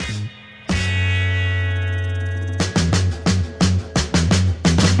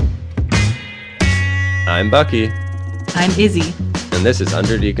I'm Bucky. I'm Izzy. And this is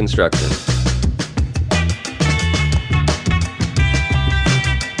Under Deconstructed.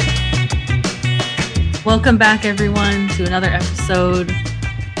 Welcome back, everyone, to another episode.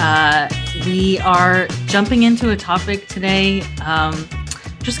 We are jumping into a topic today.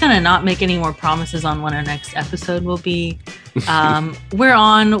 Just going to not make any more promises on when our next episode will be. We're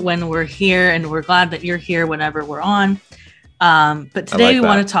on when we're here, and we're glad that you're here whenever we're on. But today we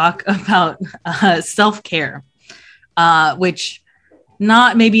want to talk about self-care, which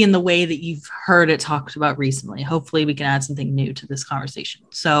not maybe in the way that you've heard it talked about recently. Hopefully we can add something new to this conversation.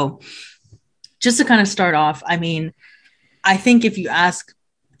 So just to kind of start off, I mean, I think if you ask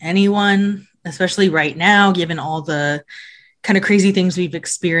anyone, especially right now, given all the kind of crazy things we've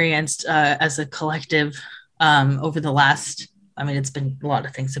experienced as a collective over the last, I mean, it's been a lot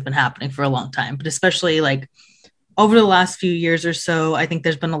of things have been happening for a long time, but especially like over the last few years or so, I think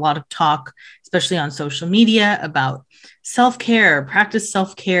there's been a lot of talk, especially on social media, about self-care, practice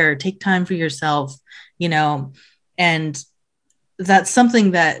self-care, take time for yourself, you know, and that's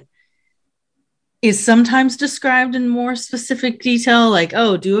something that is sometimes described in more specific detail, like,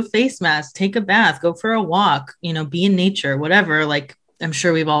 oh, do a face mask, take a bath, go for a walk, you know, be in nature, whatever. Like, I'm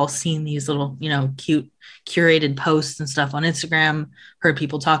sure we've all seen these little, you know, cute curated posts and stuff on Instagram, heard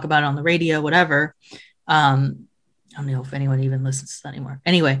people talk about it on the radio, whatever. I don't know if anyone even listens to that anymore.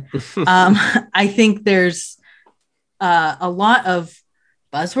 Anyway, I think there's a lot of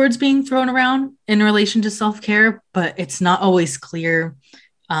buzzwords being thrown around in relation to self-care, but it's not always clear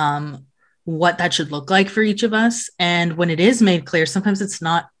what that should look like for each of us. And when it is made clear, sometimes it's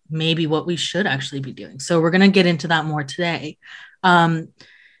not maybe what we should actually be doing. So we're going to get into that more today. But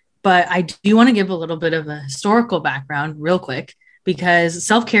I do want to give a little bit of a historical background real quick, because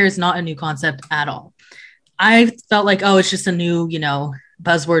self-care is not a new concept at all. I felt like, oh, it's just a new, you know,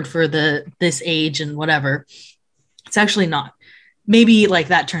 buzzword for this age and whatever. It's actually not. Maybe like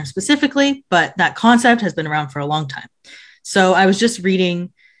that term specifically, but that concept has been around for a long time. So I was just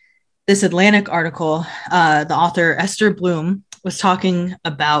reading this Atlantic article. The author Esther Bloom was talking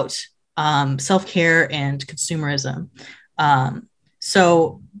about self-care and consumerism.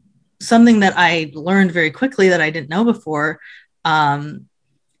 So something that I learned very quickly that I didn't know before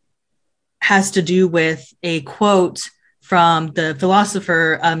has to do with a quote from the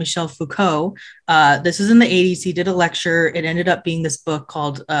philosopher Michel Foucault. This was in the 80s. He did a lecture. It ended up being this book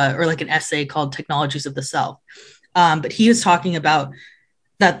called, or like an essay called Technologies of the Self. But he was talking about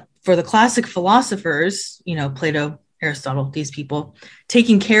that for the classic philosophers, you know, Plato, Aristotle, these people,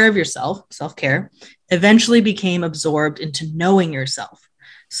 taking care of yourself, self-care, eventually became absorbed into knowing yourself.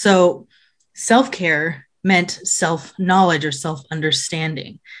 So self-care meant self-knowledge or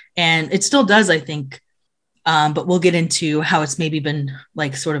self-understanding. And it still does, I think, but we'll get into how it's maybe been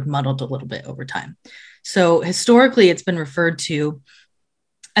like sort of muddled a little bit over time. So historically, it's been referred to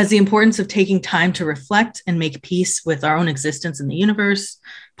as the importance of taking time to reflect and make peace with our own existence in the universe,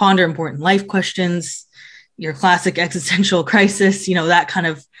 ponder important life questions, your classic existential crisis, you know, that kind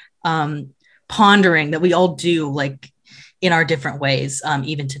of pondering that we all do like in our different ways,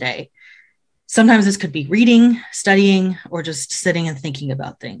 even today. Sometimes this could be reading, studying, or just sitting and thinking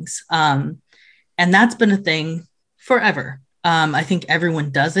about things. And that's been a thing forever. I think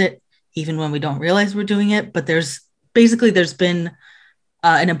everyone does it, even when we don't realize we're doing it. But there's been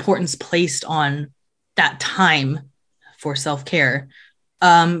an importance placed on that time for self-care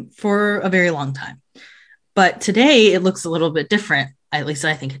for a very long time. But today it looks a little bit different. At least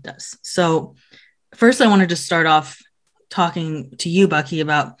I think it does. So first, I wanted to start off talking to you, Bucky,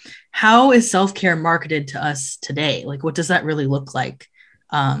 about how is self-care marketed to us today? Like, what does that really look like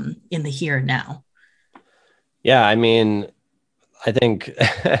in the here and now? Yeah, I mean, I think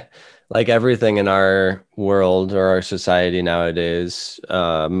like everything in our world or our society nowadays,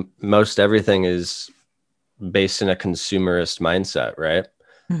 most everything is based in a consumerist mindset, right?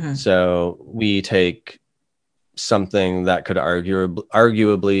 Mm-hmm. So we take something that could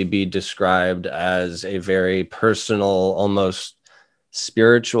arguably be described as a very personal, almost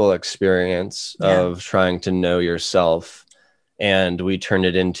spiritual experience of trying to know yourself, and we turn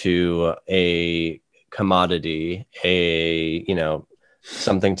it into a commodity,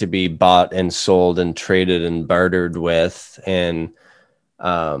 something to be bought and sold and traded and bartered with. And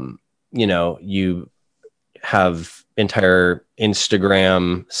you have entire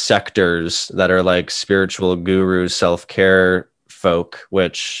Instagram sectors that are like spiritual gurus, self-care folk,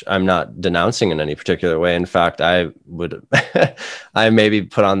 which I'm not denouncing in any particular way. In fact, I would, I maybe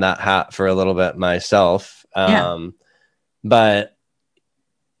put on that hat for a little bit myself. But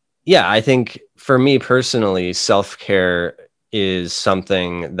yeah, I think for me personally, self-care is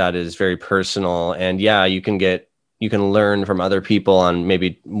something that is very personal. And yeah, you can learn from other people on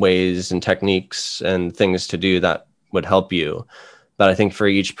maybe ways and techniques and things to do that would help you. But I think for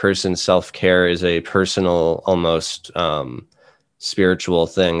each person, self-care is a personal, almost spiritual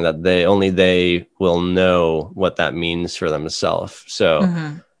thing that they will know what that means for themselves. So,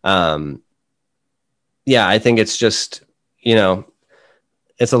 Mm-hmm. yeah, I think it's just,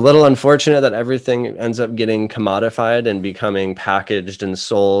 it's a little unfortunate that everything ends up getting commodified and becoming packaged and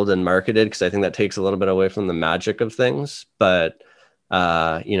sold and marketed, because I think that takes a little bit away from the magic of things. But,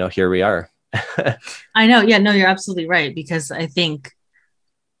 here we are. I know. Yeah, no, you're absolutely right. Because I think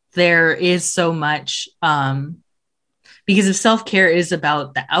there is so much, because if self-care is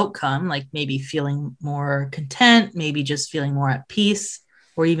about the outcome, like maybe feeling more content, maybe just feeling more at peace,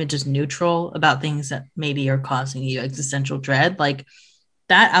 or even just neutral about things that maybe are causing you existential dread, like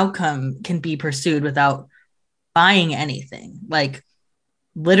that outcome can be pursued without buying anything. Like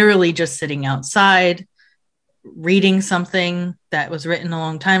literally just sitting outside, reading something that was written a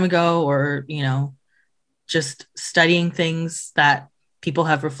long time ago, or, just studying things that people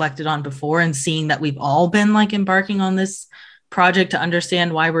have reflected on before, and seeing that we've all been like embarking on this project to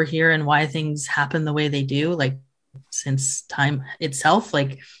understand why we're here and why things happen the way they do, like since time itself.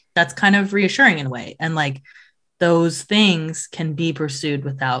 Like that's kind of reassuring in a way. And like those things can be pursued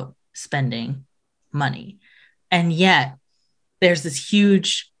without spending money. And yet there's this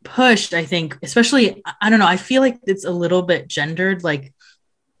huge push, I think, especially, I don't know, I feel like it's a little bit gendered, like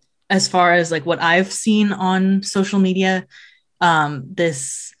as far as like what I've seen on social media,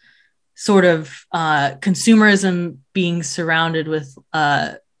 this sort of consumerism being surrounded with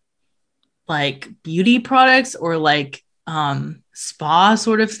like beauty products, or like spa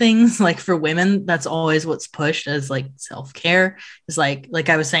sort of things. Like for women, that's always what's pushed as like self-care, is like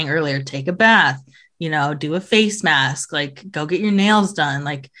I was saying earlier, take a bath, do a face mask, like go get your nails done,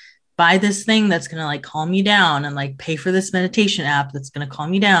 like buy this thing that's going to like calm you down, and like pay for this meditation app that's going to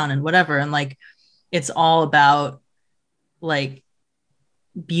calm you down and whatever. And like it's all about like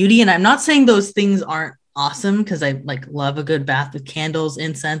beauty. And I'm not saying those things aren't awesome, because I like love a good bath with candles,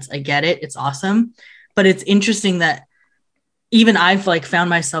 incense. I get it. It's awesome. But it's interesting that even I've like found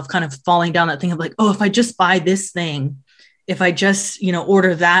myself kind of falling down that thing of like, oh, if I just buy this thing, if I just,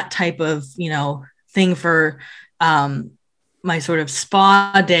 order that type of, thing for my sort of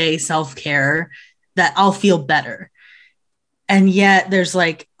spa day self-care, that I'll feel better. And yet there's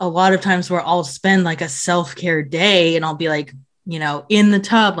like a lot of times where I'll spend like a self-care day and I'll be like, in the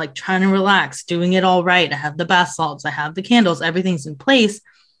tub, like trying to relax, doing it all right. I have the bath salts, I have the candles, everything's in place.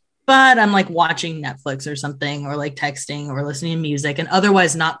 But I'm like watching Netflix or something, or like texting or listening to music, and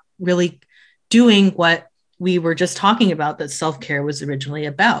otherwise not really doing what we were just talking about that self-care was originally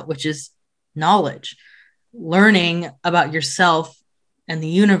about, which is knowledge, learning about yourself and the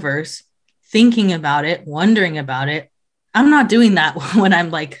universe, thinking about it, wondering about it. I'm not doing that when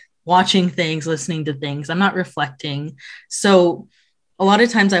I'm like watching things, listening to things. I'm not reflecting. So a lot of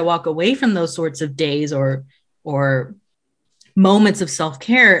times I walk away from those sorts of days or moments of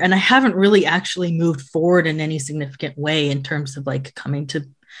self-care, and I haven't really actually moved forward in any significant way in terms of like coming to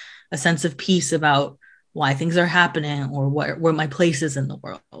a sense of peace about why things are happening, or where my place is in the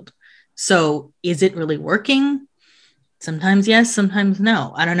world. So is it really working? Sometimes yes, sometimes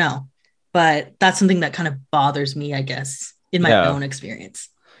no. I don't know. But that's something that kind of bothers me, I guess, in my Yeah. own experience.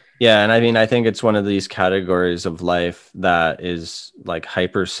 Yeah. And I mean, I think it's one of these categories of life that is like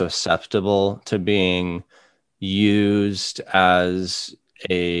hyper susceptible to being used as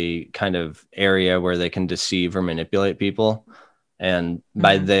a kind of area where they can deceive or manipulate people. And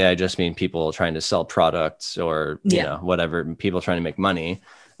by Mm-hmm. they, I just mean people trying to sell products, or, Yeah. whatever, people trying to make money.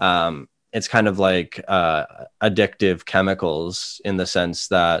 It's kind of like addictive chemicals, in the sense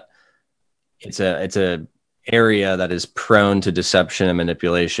that it's a area that is prone to deception and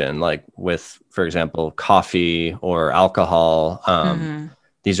manipulation, like with, for example, coffee or alcohol. Mm-hmm.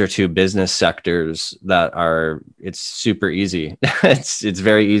 These are two business sectors that it's super easy. It's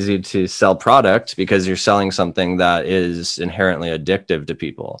very easy to sell product, because you're selling something that is inherently addictive to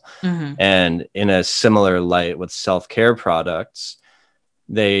people. Mm-hmm. And in a similar light with self-care products,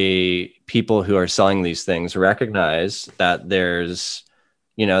 people who are selling these things recognize that there's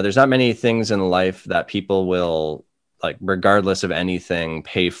not many things in life that people will, like, regardless of anything,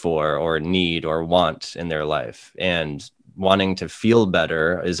 pay for or need or want in their life. And wanting to feel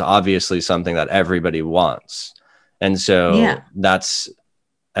better is obviously something that everybody wants. And so Yeah. that's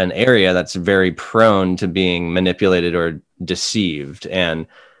an area that's very prone to being manipulated or deceived. And,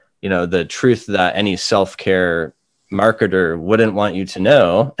 the truth that any self-care marketer wouldn't want you to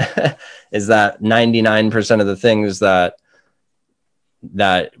know is that 99% of the things that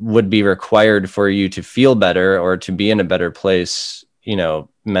that would be required for you to feel better or to be in a better place,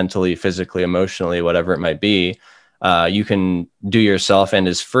 mentally, physically, emotionally, whatever it might be, you can do yourself and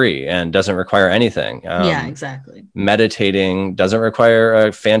is free and doesn't require anything. Yeah, exactly. Meditating doesn't require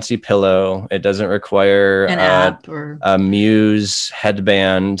a fancy pillow. It doesn't require An app or a Muse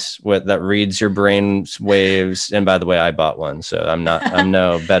headband that reads your brain waves. And by the way, I bought one, so I'm no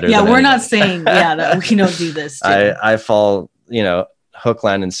better. Yeah, than we're anybody. not saying that we don't do this too. I fall, hook,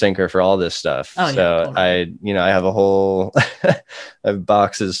 line, and sinker for all this stuff. Oh, so yeah, totally. I have a whole I have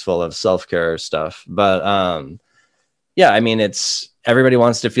boxes full of self-care stuff. But yeah, I mean, everybody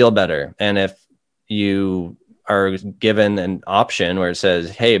wants to feel better. And if you are given an option where it says,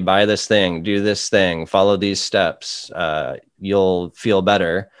 hey, buy this thing, do this thing, follow these steps, you'll feel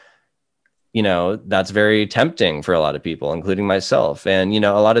better. That's very tempting for a lot of people, including myself. And,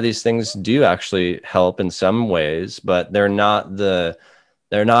 a lot of these things do actually help in some ways, but they're not going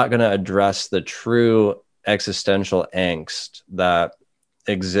to address the true existential angst that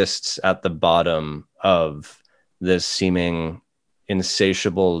exists at the bottom of this seeming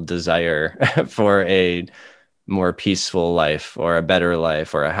insatiable desire for a more peaceful life or a better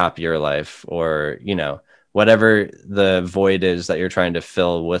life or a happier life, or, whatever the void is that you're trying to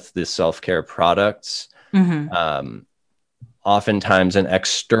fill with the self-care products. Oftentimes an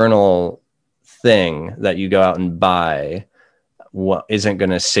external thing that you go out and buy isn't going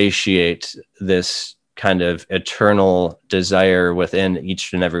to satiate this kind of eternal desire within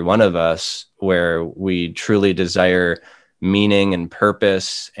each and every one of us, where we truly desire meaning and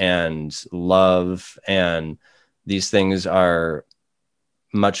purpose and love. And these things are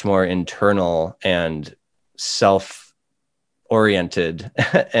much more internal and self-oriented.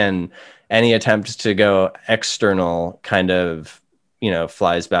 And any attempt to go external kind of,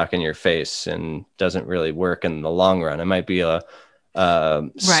 flies back in your face and doesn't really work in the long run. It might be a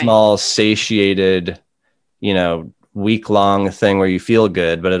small, satiated, week-long thing where you feel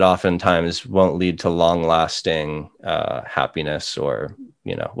good, but it oftentimes won't lead to long-lasting happiness or,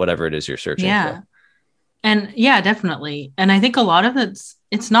 whatever it is you're searching for. And yeah, definitely. And I think a lot of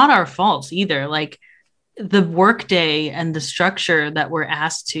it's not our fault either. Like the workday and the structure that we're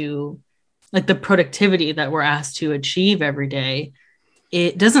asked to, like the productivity that we're asked to achieve every day,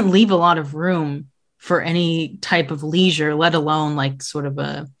 it doesn't leave a lot of room for any type of leisure, let alone like sort of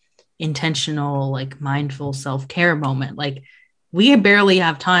a intentional, like mindful self-care moment. Like we barely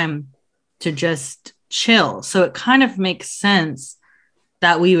have time to just chill. So it kind of makes sense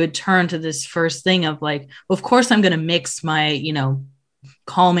that we would turn to this first thing of like, well, of course I'm going to mix my,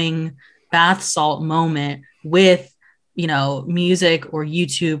 calming bath salt moment with, music or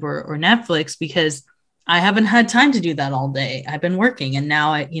YouTube or Netflix, because I haven't had time to do that all day. I've been working, and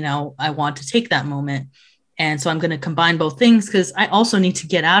now I want to take that moment. And so I'm going to combine both things, because I also need to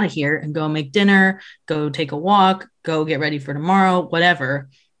get out of here and go make dinner, go take a walk, go get ready for tomorrow, whatever.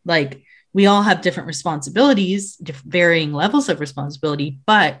 Like we all have different responsibilities, varying levels of responsibility,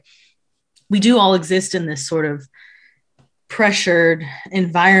 but we do all exist in this sort of pressured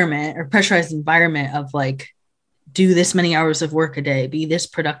environment or pressurized environment of like, do this many hours of work a day, be this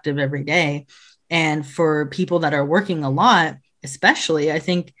productive every day. And for people that are working a lot, especially, I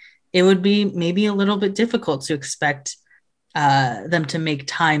think it would be maybe a little bit difficult to expect them to make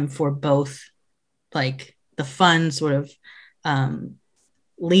time for both, like the fun sort of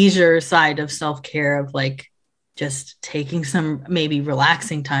leisure side of self-care, of like just taking some maybe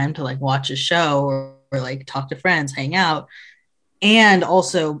relaxing time to like watch a show or like talk to friends, hang out, and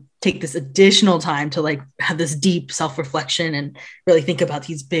also take this additional time to like have this deep self-reflection and really think about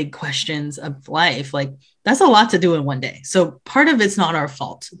these big questions of life. Like that's a lot to do in one day. So part of it's not our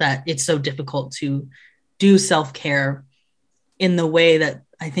fault that it's so difficult to do self-care in the way that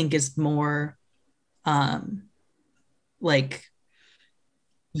I think is more like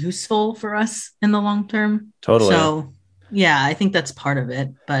useful for us in the long term. Totally. So yeah, I think that's part of it.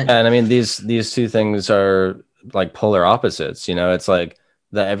 But and I mean, these two things are like polar opposites. It's like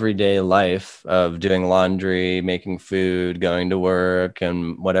the everyday life of doing laundry, making food, going to work,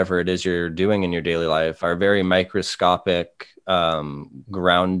 and whatever it is you're doing in your daily life are very microscopic,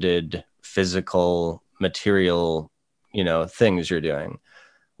 grounded, physical, material, things you're doing.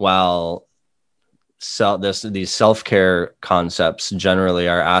 While these self-care concepts generally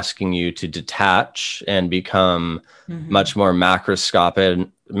are asking you to detach and become much more macroscopic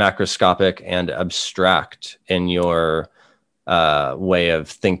and abstract in your way of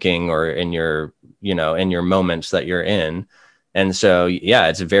thinking, or in your moments that you're in. And so, yeah,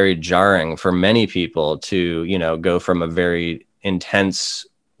 it's very jarring for many people to, go from a very intense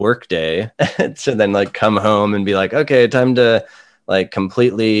work day to then like come home and be like, okay, time to like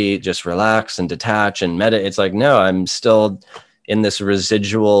completely just relax and detach and meditate. It's like, no, I'm still in this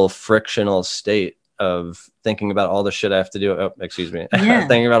residual frictional state of thinking about all the shit I have to do. Oh, excuse me. Yeah.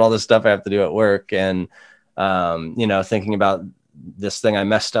 Thinking about all the stuff I have to do at work, and, thinking about this thing I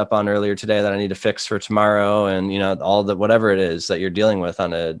messed up on earlier today that I need to fix for tomorrow. And, all the, whatever it is that you're dealing with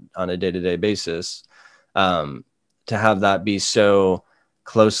on a day-to-day basis, to have that be so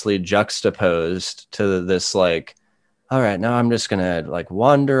closely juxtaposed to this, like, all right, now I'm just going to like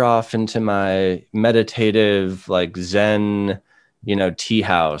wander off into my meditative, like Zen, tea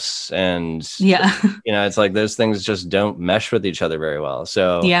house. And, Yeah. it's like those things just don't mesh with each other very well.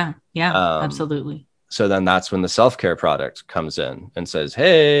 So, Yeah. Yeah. um, Absolutely. so then that's when the self-care product comes in and says,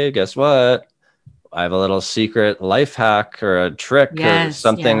 hey, guess what? I have a little secret life hack or a trick or Yes.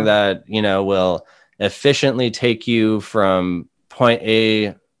 something Yeah. that, will efficiently take you from point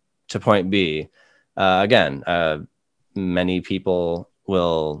A to point B. Again, many people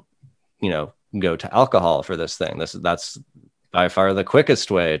will, go to alcohol for this thing. That's by far the quickest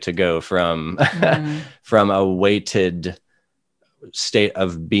way to go from from a weighted state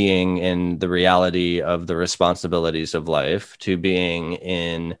of being in the reality of the responsibilities of life to being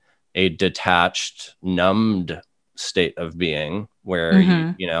in a detached, numbed state of being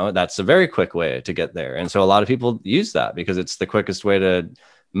where that's a very quick way to get there. And so a lot of people use that because it's the quickest way to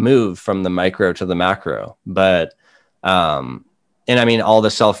move from the micro to the macro. But and I mean, all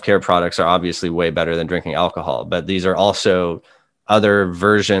the self-care products are obviously way better than drinking alcohol, but these are also other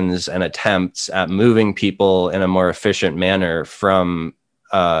versions and attempts at moving people in a more efficient manner from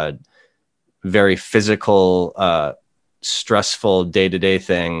very physical, stressful day-to-day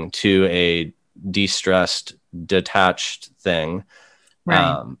thing to a de-stressed, detached thing.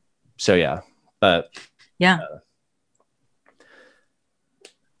 Right. So yeah, but yeah.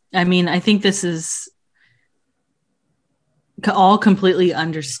 I mean, I think this is all completely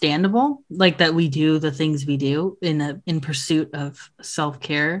understandable, like that we do the things we do in pursuit of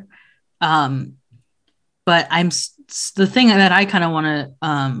self-care. But the thing that I kind of want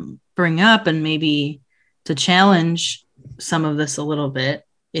to bring up and maybe to challenge some of this a little bit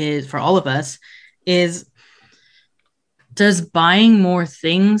is for all of us is, does buying more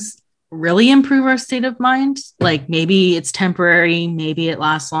things really improve our state of mind? Like maybe it's temporary, maybe it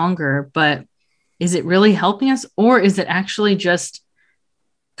lasts longer, but is it really helping us, or is it actually just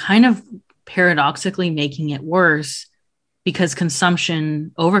kind of paradoxically making it worse because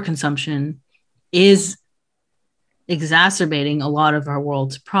overconsumption is exacerbating a lot of our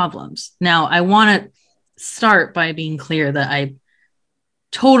world's problems? Now, I want to start by being clear that I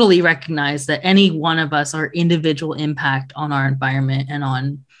totally recognize that any one of us, our individual impact on our environment and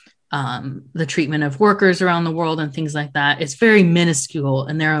on the treatment of workers around the world and things like that, is very minuscule.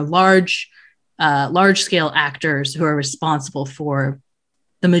 And there are large scale actors who are responsible for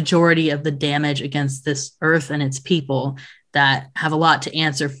the majority of the damage against this earth and its people that have a lot to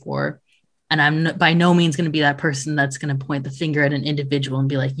answer for. And I'm by no means going to be that person that's going to point the finger at an individual and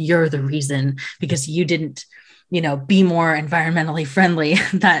be like, you're the reason because you didn't, be more environmentally friendly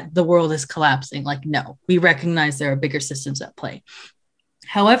that the world is collapsing. Like, no, we recognize there are bigger systems at play.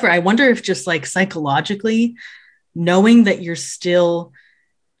 However, I wonder if just like psychologically, knowing that you're still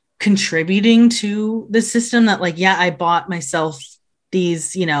contributing to the system, that like, yeah, I bought myself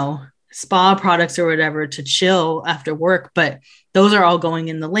these, spa products or whatever to chill after work, but those are all going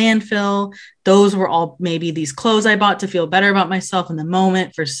in the landfill. Those were all maybe these clothes I bought to feel better about myself in the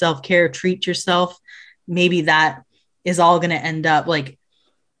moment for self-care, treat yourself. Maybe that is all going to end up like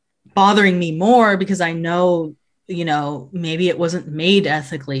bothering me more because I know, maybe it wasn't made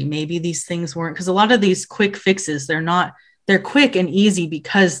ethically. Maybe these things weren't, because a lot of these quick fixes, they're quick and easy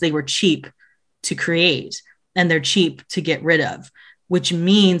because they were cheap to create and they're cheap to get rid of, which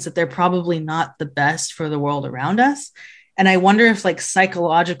means that they're probably not the best for the world around us. And I wonder if like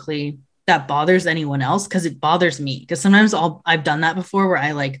psychologically that bothers anyone else, because it bothers me. Because sometimes I've done that before where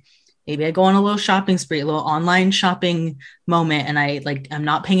I like, maybe I go on a little shopping spree, a little online shopping moment, and I'm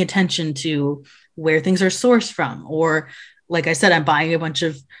not paying attention to where things are sourced from. Or like I said, I'm buying a bunch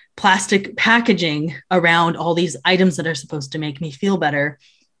of plastic packaging around all these items that are supposed to make me feel better.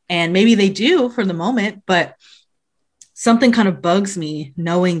 And maybe they do for the moment, but something kind of bugs me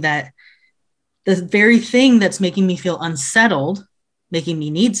knowing that the very thing that's making me feel unsettled, making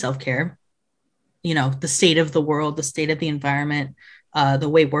me need self-care, the state of the world, the state of the environment, the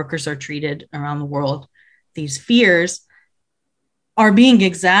way workers are treated around the world, these fears are being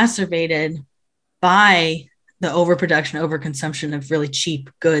exacerbated by the overproduction, overconsumption of really cheap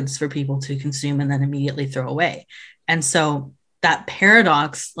goods for people to consume and then immediately throw away. And so that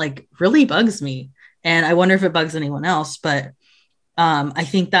paradox like really bugs me. And I wonder if it bugs anyone else, but I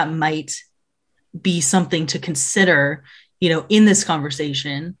think that might be something to consider, in this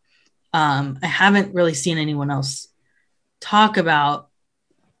conversation. I haven't really seen anyone else talk about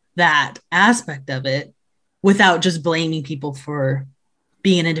that aspect of it without just blaming people for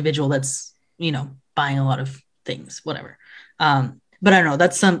being an individual that's, buying a lot of things, whatever. But I don't know,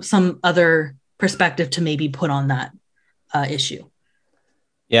 that's some other perspective to maybe put on that issue.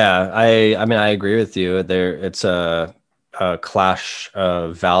 Yeah, I mean I agree with you. It's a clash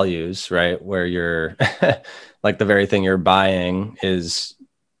of values, right? Where you're like the very thing you're buying is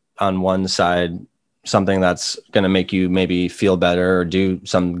on one side something that's going to make you maybe feel better or do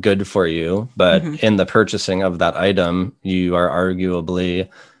some good for you, but Mm-hmm. in the purchasing of that item, you are arguably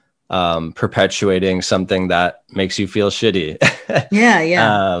perpetuating something that makes you feel shitty. Yeah,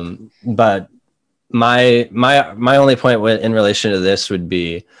 yeah. But my only point in relation to this would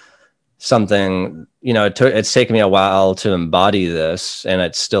be something, it's taken me a while to embody this, and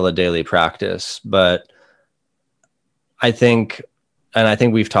it's still a daily practice. But I think, and I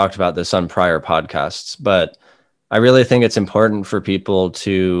think we've talked about this on prior podcasts, but I really think it's important for people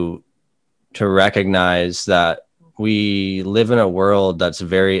to recognize that we live in a world that's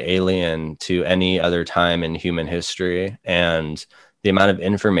very alien to any other time in human history, and the amount of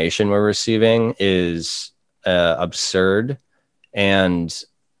information we're receiving is absurd. And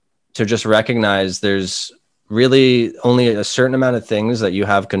to just recognize there's really only a certain amount of things that you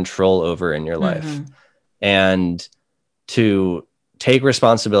have control over in your life, Mm-hmm. and to take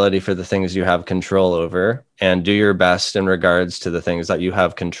responsibility for the things you have control over and do your best in regards to the things that you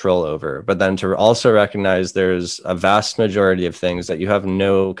have control over. But then to also recognize there's a vast majority of things that you have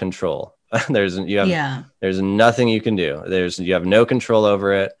no control. Yeah. There's nothing you can do. You have no control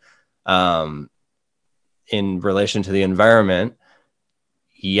over it. In relation to the environment,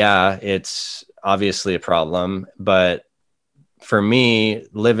 yeah, it's obviously a problem, but for me,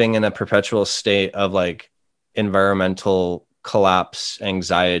 living in a perpetual state of like environmental collapse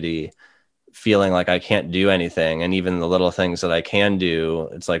anxiety, feeling like I can't do anything, and even the little things that I can do,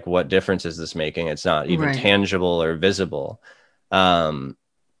 it's like, what difference is this making? It's not even Right. tangible or visible. um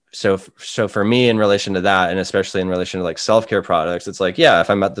so for me, in relation to that, and especially in relation to like self-care products, it's like, yeah, if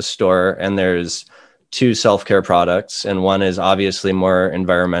I'm at the store and there's two self-care products and one is obviously more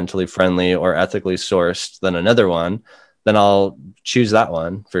environmentally friendly or ethically sourced than another one, then I'll choose that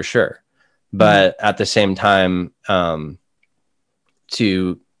one for sure. Mm-hmm. But at the same time,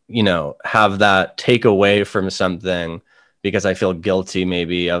 to have that take away from something because I feel guilty,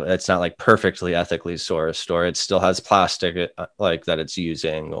 maybe it's not like perfectly ethically sourced, or it still has plastic like that it's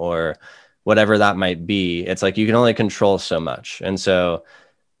using, or whatever that might be. It's like you can only control so much. And so,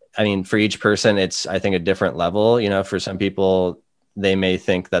 I mean, for each person, it's, I think, a different level. For some people, they may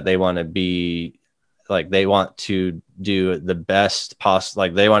think that they want to be like, they want to do the best possible,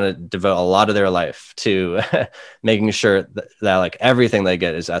 like they want to devote a lot of their life to making sure that like everything they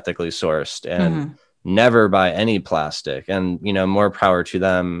get is ethically sourced and Mm-hmm. never buy any plastic. And more power to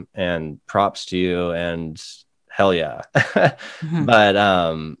them, and props to you, and hell yeah. Mm-hmm.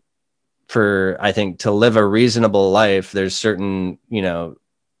 But for, I think, to live a reasonable life, there's certain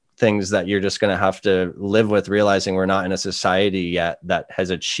things that you're just going to have to live with, realizing we're not in a society yet that has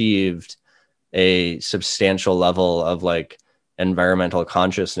achieved a substantial level of like environmental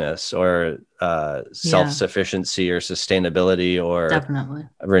consciousness, or Yeah, self-sufficiency, or sustainability, or definitely.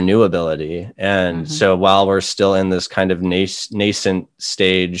 renewability. And Mm-hmm. so while we're still in this kind of nascent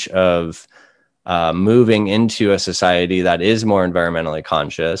stage of moving into a society that is more environmentally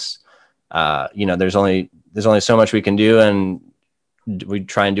conscious, there's only so much we can do, and we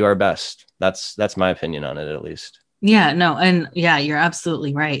try and do our best. That's my opinion on it, at least. Yeah, no, and yeah, you're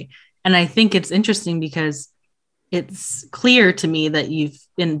absolutely right. And I think it's interesting because it's clear to me that you've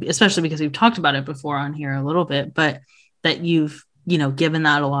been, especially because we've talked about it before on here a little bit, but that you've, given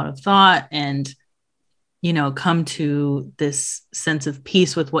that a lot of thought and, come to this sense of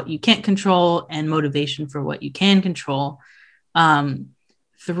peace with what you can't control and motivation for what you can control, um,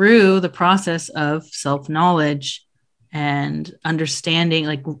 through the process of self knowledge and understanding,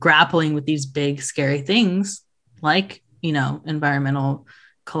 like grappling with these big, scary things like, environmental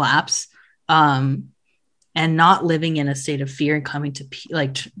collapse. And not living in a state of fear and coming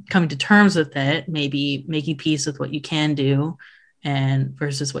to terms with it, maybe making peace with what you can do and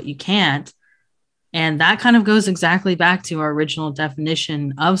versus what you can't. And that kind of goes exactly back to our original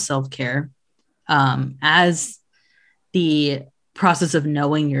definition of self-care, as the process of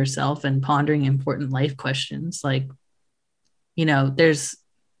knowing yourself and pondering important life questions. Like, there's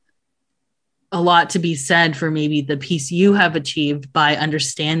a lot to be said for maybe the peace you have achieved by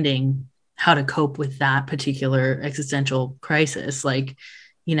understanding how to cope with that particular existential crisis. Like,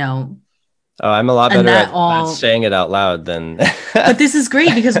 you know, Oh, I'm a lot and better that at all, saying it out loud than but this is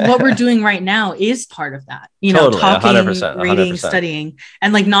great because what we're doing right now is part of that, totally, talking, 100%, reading, 100%. studying,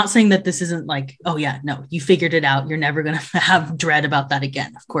 and like not saying that this isn't like, oh yeah, no, you figured it out. You're never going to have dread about that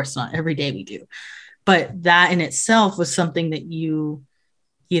again. Of course not. Every day we do. But that in itself was something that you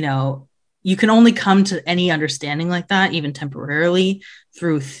know, you can only come to any understanding like that, even temporarily,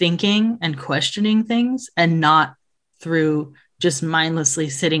 through thinking and questioning things and not through just mindlessly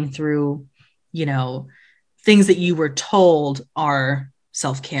sitting through, you know, things that you were told are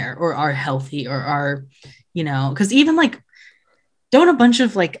self-care or are healthy or are, because even like, don't a bunch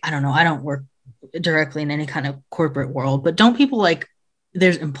of like, I don't know, I don't work directly in any kind of corporate world, but don't people like,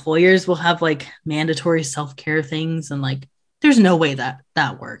 there's employers will have like mandatory self-care things, and like there's no way that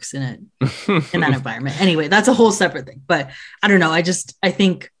that works in it in that environment. Anyway, that's a whole separate thing. But I don't know. I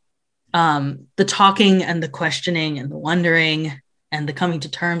think the talking and the questioning and the wondering and the coming to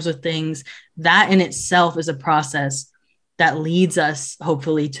terms with things, that in itself is a process that leads us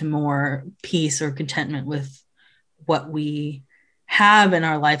hopefully to more peace or contentment with what we have in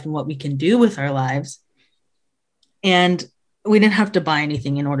our life and what we can do with our lives. And we didn't have to buy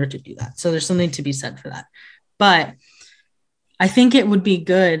anything in order to do that. So there's something to be said for that. But I think it would be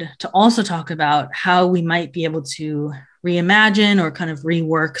good to also talk about how we might be able to reimagine or kind of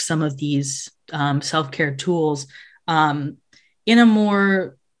rework some of these self-care tools in a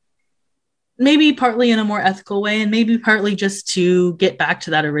more, maybe partly in a more ethical way, and maybe partly just to get back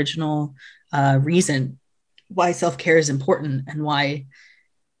to that original reason why self-care is important and why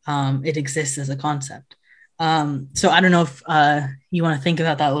it exists as a concept. So I don't know if you want to think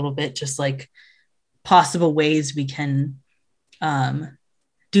about that a little bit, just like possible ways we can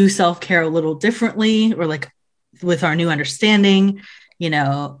do self-care a little differently, or like with our new understanding,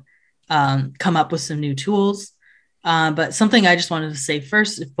 come up with some new tools. But something I just wanted to say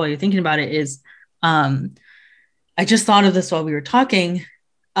first, while you're thinking about it, is I just thought of this while we were talking.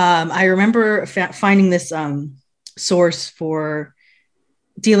 I remember finding this source for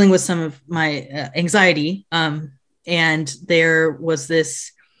dealing with some of my anxiety. And there was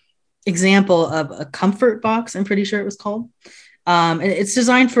this example of a comfort box, I'm pretty sure it was called. And it's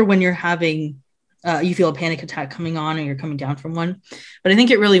designed for when you're having, you feel a panic attack coming on or you're coming down from one. But I think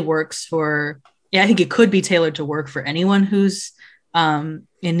it really works I think it could be tailored to work for anyone who's in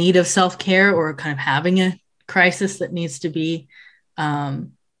need of self-care or kind of having a crisis that needs to be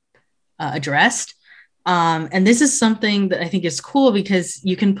addressed. And this is something that I think is cool because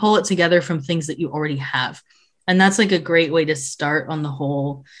you can pull it together from things that you already have. And that's like a great way to start on the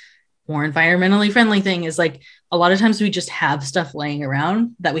whole more environmentally friendly thing. Is like a lot of times we just have stuff laying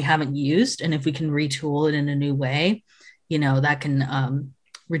around that we haven't used. And if we can retool it in a new way, that can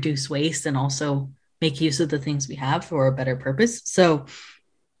reduce waste and also make use of the things we have for a better purpose. So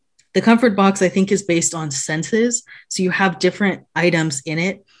the comfort box, I think, is based on senses. So you have different items in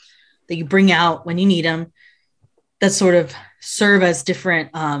it that you bring out when you need them that sort of serve as different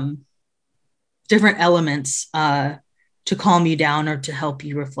elements to calm you down or to help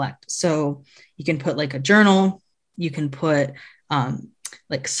you reflect. So you can put like a journal, you can put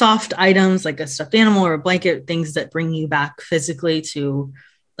like soft items like a stuffed animal or a blanket, things that bring you back physically to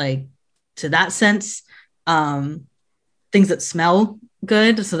that sense, things that smell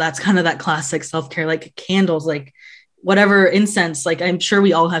good. So that's kind of that classic self-care, like candles, like whatever, incense. Like I'm sure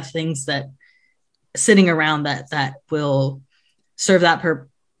we all have things that sitting around that will serve that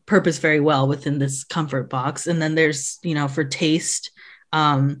purpose very well within this comfort box. And then there's, for taste,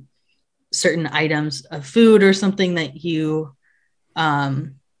 certain items of food or something that you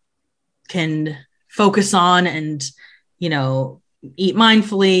can focus on and, eat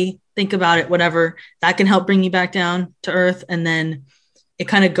mindfully, think about it, whatever that can help bring you back down to earth. And then it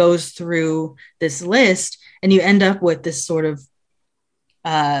kind of goes through this list and you end up with this sort of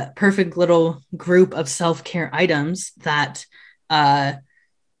perfect little group of self-care items that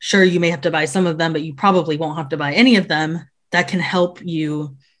sure, you may have to buy some of them, but you probably won't have to buy any of them, that can help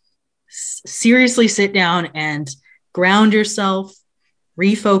you seriously sit down and ground yourself,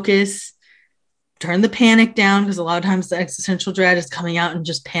 refocus, turn the panic down, because a lot of times the existential dread is coming out and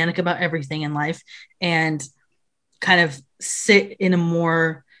just panic about everything in life, and kind of sit in a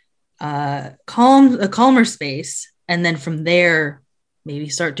more calmer space. And then from there, maybe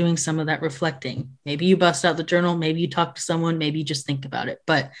start doing some of that reflecting. Maybe you bust out the journal, maybe you talk to someone, maybe you just think about it.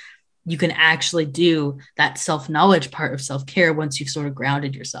 But you can actually do that self-knowledge part of self-care once you've sort of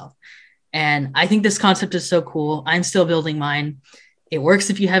grounded yourself. And I think this concept is so cool. I'm still building mine. It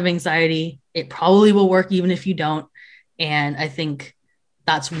works if you have anxiety. It probably will work even if you don't. And I think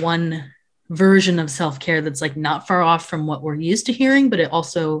that's one version of self-care that's like not far off from what we're used to hearing, but it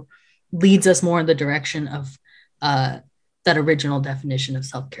also leads us more in the direction of uh, that original definition of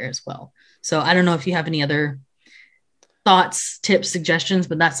self-care as well. So I don't know if you have any other thoughts, tips, suggestions,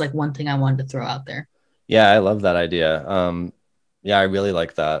 but that's like one thing I wanted to throw out there. Yeah, I love that idea. Yeah, I really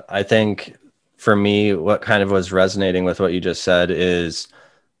like that. I think for me, what kind of was resonating with what you just said is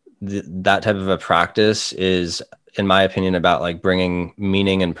that type of a practice is, in my opinion, about like bringing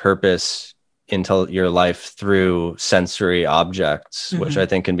meaning and purpose into your life through sensory objects, which I Mm-hmm.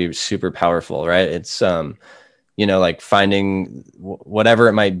 think can be super powerful, right? It's like finding whatever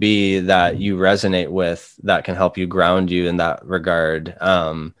it might be that you resonate with that can help you ground you in that regard.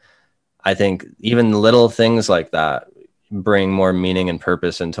 I think even little things like that bring more meaning and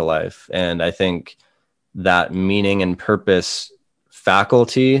purpose into life. And I think that meaning and purpose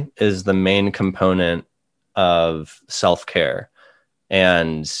faculty is the main component of self-care.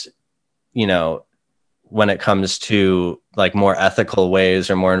 And, you know, when it comes to like more ethical ways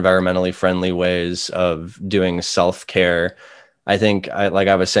or more environmentally friendly ways of doing self-care, I think like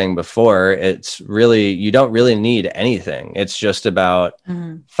I was saying before, it's really, you don't really need anything. It's just about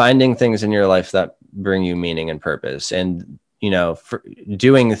Mm-hmm. finding things in your life that bring you meaning and purpose, and, for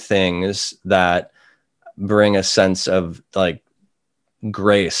doing things that bring a sense of like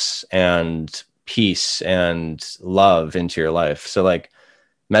grace and peace and love into your life. So like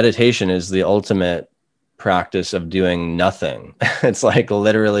meditation is the ultimate practice of doing nothing. It's like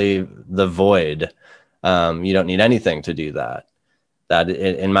literally the void. You don't need anything to do that. That,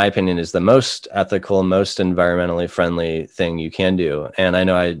 in my opinion, is the most ethical, most environmentally friendly thing you can do. And I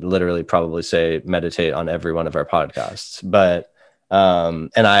know I literally probably say meditate on every one of our podcasts, but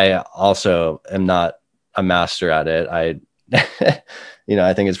and I also am not a master at it. I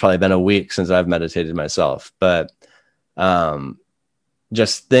think it's probably been a week since I've meditated myself, but um,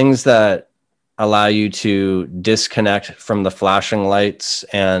 just things that allow you to disconnect from the flashing lights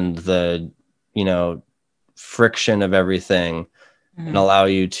and the, you know, friction of everything, and Mm-hmm. allow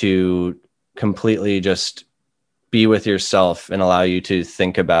you to completely just be with yourself and allow you to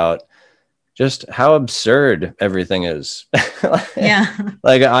think about just how absurd everything is. Yeah.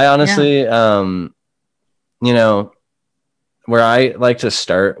 Like I Yeah. honestly, you know, where I like to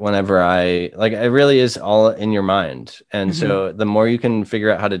start whenever I like, it really is all in your mind. And Mm-hmm. so the more you can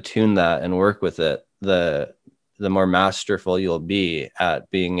figure out how to tune that and work with it, the more masterful you'll be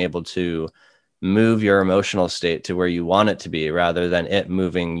at being able to move your emotional state to where you want it to be rather than it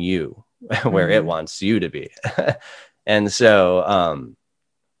moving you where it Mm-hmm. wants you to be. And so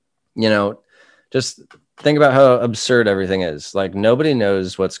you know, just think about how absurd everything is. Like nobody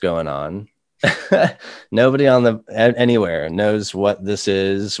knows what's going on. Nobody on the anywhere knows what this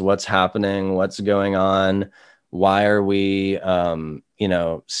is, what's happening, what's going on. Why are we,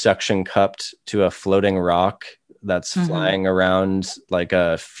 suction cupped to a floating rock that's Mm-hmm. flying around like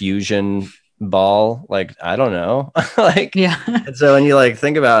a fusion ball? Like, I don't know. Like, Yeah. and so when you like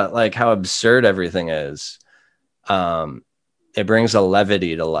think about like how absurd everything is, um, it brings a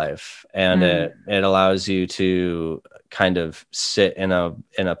levity to life, and Mm. it allows you to kind of sit in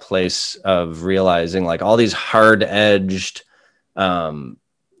a place of realizing like all these hard edged, um,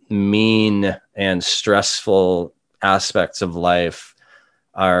 mean and stressful aspects of life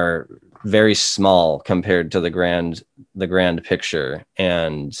are very small compared to the grand picture.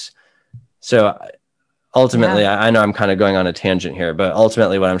 And so ultimately, Yeah. I know I'm kind of going on a tangent here, but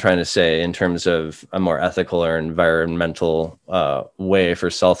ultimately what I'm trying to say in terms of a more ethical or environmental way for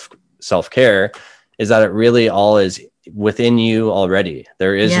self-care is that it really all is within you already.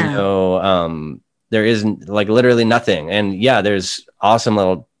 There is Yeah. no there isn't like literally nothing. And yeah, there's awesome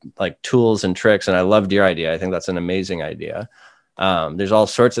little like tools and tricks, and I loved your idea. I think that's an amazing idea. There's all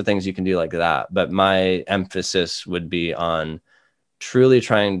sorts of things you can do like that, but my emphasis would be on truly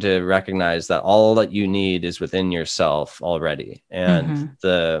trying to recognize that all that you need is within yourself already. And Mm-hmm.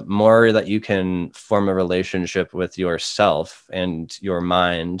 the more that you can form a relationship with yourself and your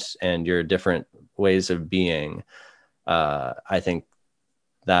mind and your different ways of being, I think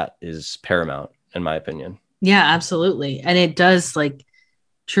that is paramount, in my opinion. Yeah, absolutely. And it does like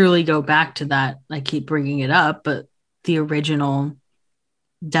truly go back to that. I keep bringing it up, but the original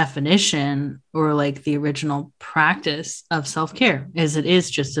definition or like the original practice of self-care is it is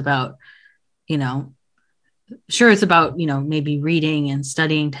just about, you know, sure it's about, maybe reading and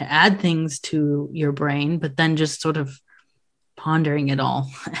studying to add things to your brain, but then just sort of pondering it all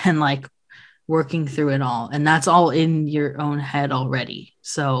and like working through it all. And that's all in your own head already.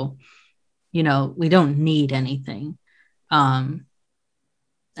 So, we don't need anything. Um,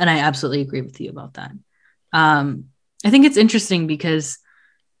 and I absolutely agree with you about that. I think it's interesting because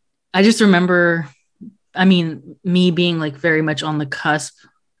I just remember, I mean, me being like very much on the cusp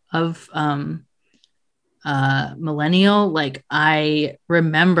of millennial. Like I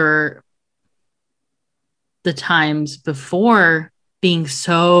remember the times before being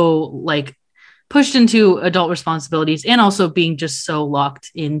so like pushed into adult responsibilities and also being just so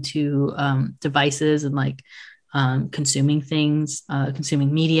locked into devices and like consuming things,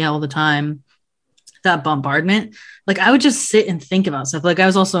 consuming media all the time, that bombardment. Like I would just sit and think about stuff. Like I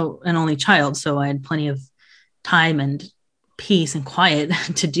was also an only child, so I had plenty of time and peace and quiet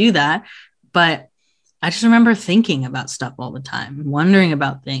to do that. But I just remember thinking about stuff all the time, wondering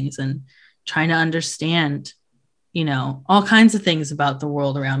about things and trying to understand, all kinds of things about the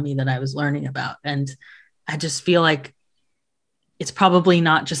world around me that I was learning about. And I just feel like it's probably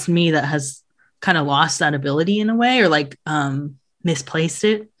not just me that has kind of lost that ability in a way or like misplaced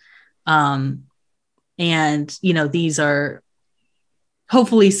it. Um, and, these are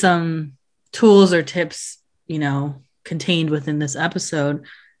hopefully some tools or tips, contained within this episode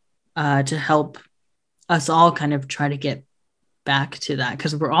to help us all kind of try to get back to that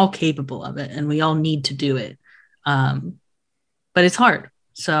because we're all capable of it and we all need to do it. But it's hard.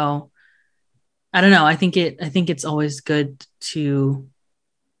 So I don't know. I think it's always good to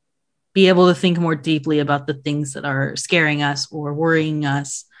be able to think more deeply about the things that are scaring us or worrying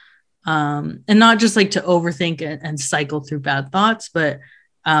us. And not just like to overthink and cycle through bad thoughts, but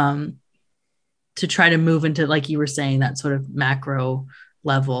to try to move into, like you were saying, that sort of macro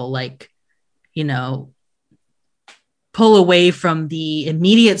level, like, pull away from the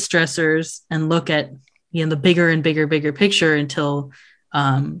immediate stressors and look at, the bigger and bigger picture until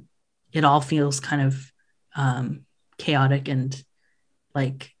it all feels kind of chaotic and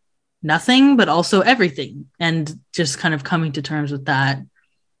like nothing, but also everything. And just kind of coming to terms with that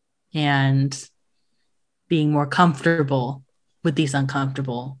and being more comfortable with these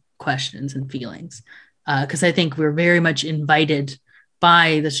uncomfortable questions and feelings. Because I think we're very much invited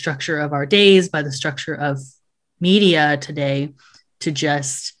by the structure of our days, by the structure of media today, to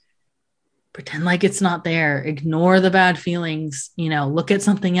just pretend like it's not there, ignore the bad feelings, look at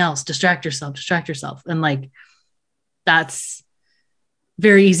something else, distract yourself. And like, that's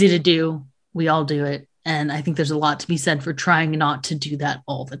very easy to do. We all do it. And I think there's a lot to be said for trying not to do that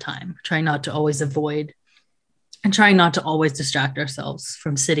all the time, trying not to always avoid and trying not to always distract ourselves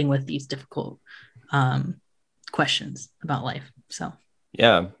from sitting with these difficult questions about life. So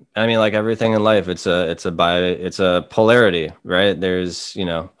Yeah. I mean, like everything in life, it's a polarity, right? There's,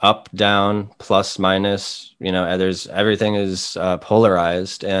 up, down, plus, minus, there's everything is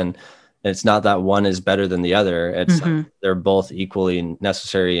polarized, and it's not that one is better than the other. It's like they're both equally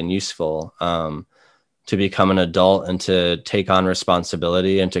necessary and useful to become an adult and to take on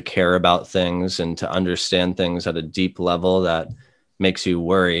responsibility and to care about things and to understand things at a deep level that makes you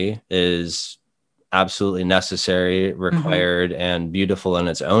worry is absolutely necessary, required, and beautiful in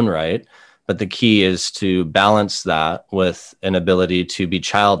its own right. But the key is to balance that with an ability to be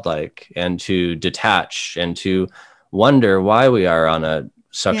childlike and to detach and to wonder why we are on a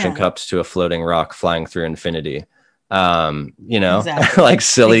suction cups to a floating rock flying through infinity. Exactly. Like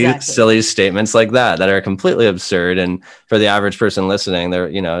silly statements like that are completely absurd. And for the average person listening,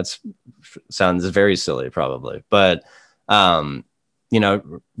 sounds very silly probably, but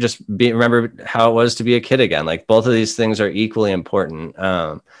remember how it was to be a kid again. Like both of these things are equally important.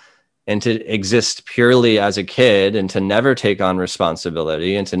 And to exist purely as a kid and to never take on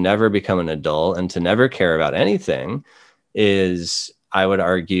responsibility and to never become an adult and to never care about anything is, I would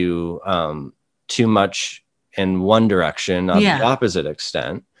argue, too much in one direction on the opposite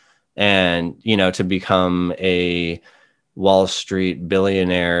extent. And, to become a Wall Street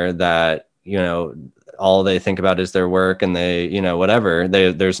billionaire that, all they think about is their work and they, whatever,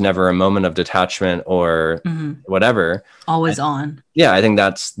 there's never a moment of detachment or whatever. Always on. Yeah. I think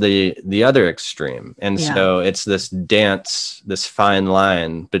that's the other extreme. And so it's this dance, this fine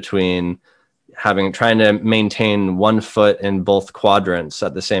line between trying to maintain one foot in both quadrants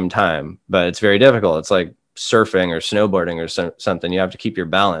at the same time, but it's very difficult. It's like surfing or snowboarding or something. You have to keep your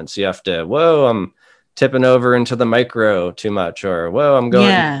balance. You have to, I'm tipping over into the micro too much, or I'm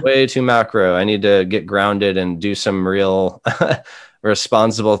going way too macro. I need to get grounded and do some real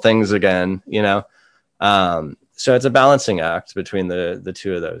responsible things again, so it's a balancing act between the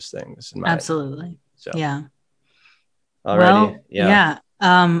two of those things. Absolutely. So alrighty.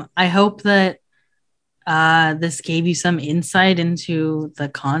 I hope that this gave you some insight into the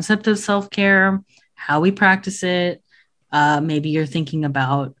concept of self-care, how we practice it. Maybe you're thinking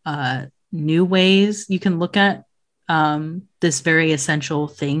about new ways you can look at this very essential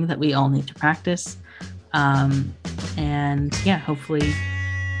thing that we all need to practice. And hopefully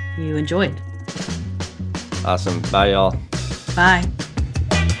you enjoyed. Awesome. Bye, y'all. Bye.